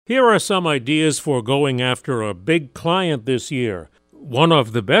Here are some ideas for going after a big client this year. One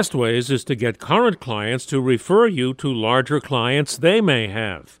of the best ways is to get current clients to refer you to larger clients they may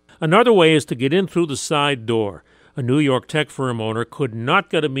have. Another way is to get in through the side door. A New York tech firm owner could not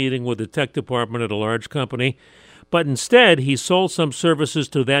get a meeting with the tech department at a large company, but instead he sold some services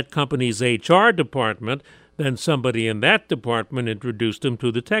to that company's HR department. Then somebody in that department introduced him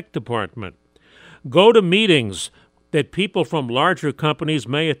to the tech department. Go to meetings that people from larger companies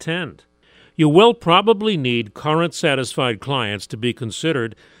may attend. You will probably need current satisfied clients to be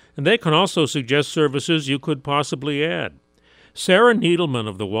considered, and they can also suggest services you could possibly add. Sarah Needleman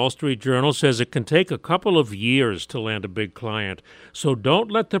of the Wall Street Journal says it can take a couple of years to land a big client, so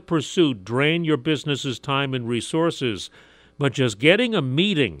don't let the pursuit drain your business's time and resources, but just getting a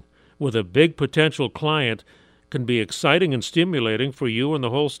meeting with a big potential client can be exciting and stimulating for you and the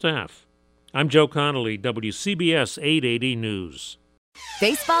whole staff. I'm Joe Connolly, WCBS 880 News.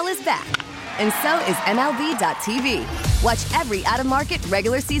 Baseball is back, and so is MLB.tv. Watch every out-of-market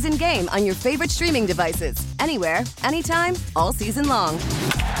regular season game on your favorite streaming devices, anywhere, anytime, all season long.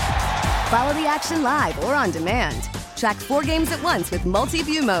 Follow the action live or on demand. Track 4 games at once with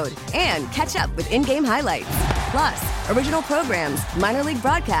multi-view mode and catch up with in-game highlights. Plus, original programs, minor league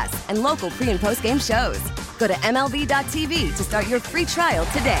broadcasts, and local pre- and post-game shows. Go to MLB.tv to start your free trial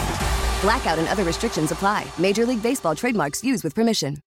today. Blackout and other restrictions apply. Major League Baseball trademarks used with permission.